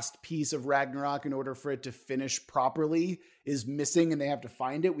the last piece of Ragnarok, in order for it to finish properly, is missing and they have to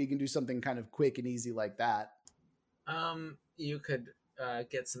find it? We can do something kind of quick and easy like that. You could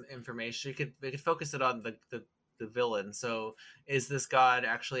get some information. We could focus it on the villain. So is this god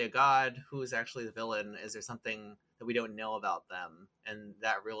actually a god? Who is actually the villain? Is there something that we don't know about them? And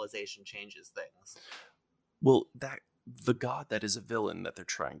that realization changes things. Well, the god that is a villain that they're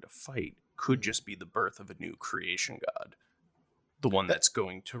trying to fight could just be the birth of a new creation god. The one that's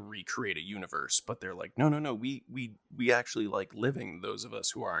going to recreate a universe, but they're like, no, we actually like living. Those of us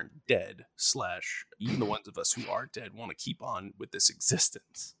who aren't dead, / even the ones of us who are dead, want to keep on with this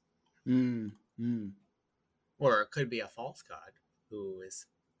existence. Or it could be a false god who is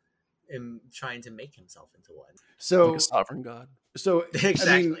trying to make himself into one. So like a sovereign god. So exactly.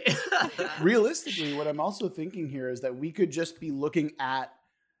 I mean, realistically, what I'm also thinking here is that we could just be looking at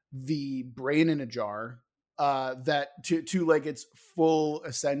the brain in a jar, that to like its full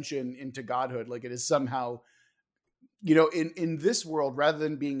ascension into godhood. Like it is somehow, in this world, rather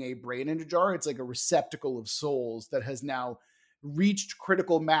than being a brain in a jar, it's like a receptacle of souls that has now reached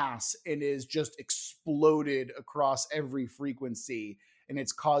critical mass and is just exploded across every frequency, and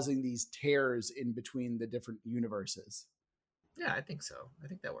it's causing these tears in between the different universes. Yeah, I think so. I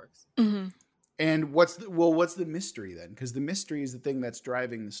think that works. Mm-hmm. And what's the mystery then? Because the mystery is the thing that's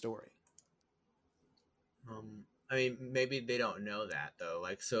driving the story. I mean, maybe they don't know that though.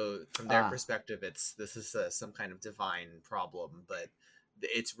 Like, so from their perspective, this is some kind of divine problem, but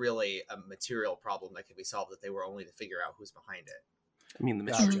it's really a material problem that can be solved if they were only to figure out who's behind it. I mean, the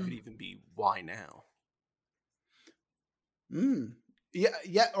mystery could even be why now.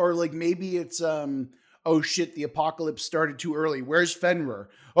 Yeah, or like maybe it's oh shit, the apocalypse started too early. Where's Fenrir?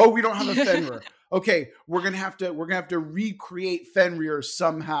 Oh, we don't have a Fenrir. Okay, we're gonna have to recreate Fenrir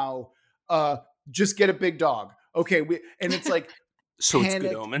somehow. Just get a big dog. Okay, and it's like so it's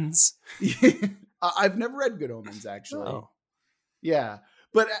Good Omens. I've never read Good Omens actually. Oh. Yeah,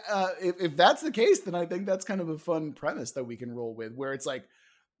 but if that's the case, then I think that's kind of a fun premise that we can roll with, where it's like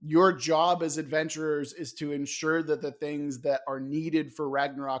your job as adventurers is to ensure that the things that are needed for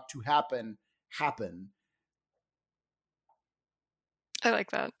Ragnarok to happen. I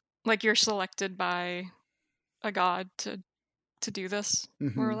like that. Like you're selected by a god to do this,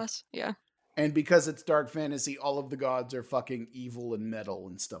 more or less. Yeah. And because it's dark fantasy, all of the gods are fucking evil and metal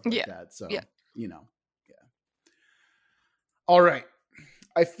and stuff like that. So, yeah. All right.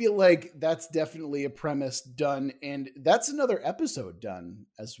 I feel like that's definitely a premise done. And that's another episode done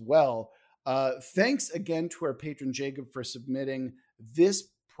as well. Thanks again to our patron Jacob for submitting this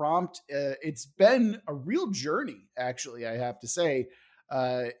prompt. It's been a real journey, actually, I have to say,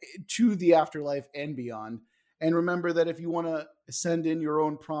 to the afterlife and beyond. And remember that if you want to send in your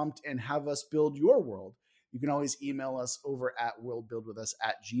own prompt and have us build your world, you can always email us over at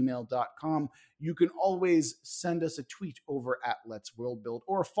worldbuildwithus@gmail.com. You can always send us a tweet over at Let's World Build,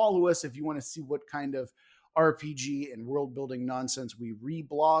 or follow us if you want to see what kind of RPG and world building nonsense we we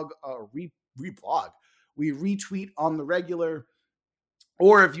retweet on the regular.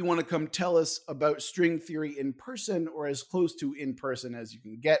 Or if you want to come tell us about string theory in person, or as close to in person as you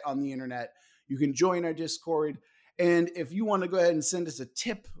can get on the internet, you can join our Discord. And if you want to go ahead and send us a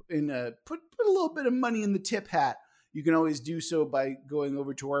tip and put a little bit of money in the tip hat, you can always do so by going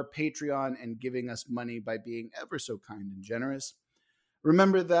over to our Patreon and giving us money by being ever so kind and generous.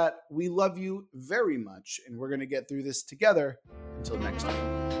 Remember that we love you very much, and we're going to get through this together. Until next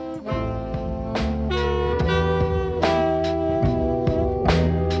time.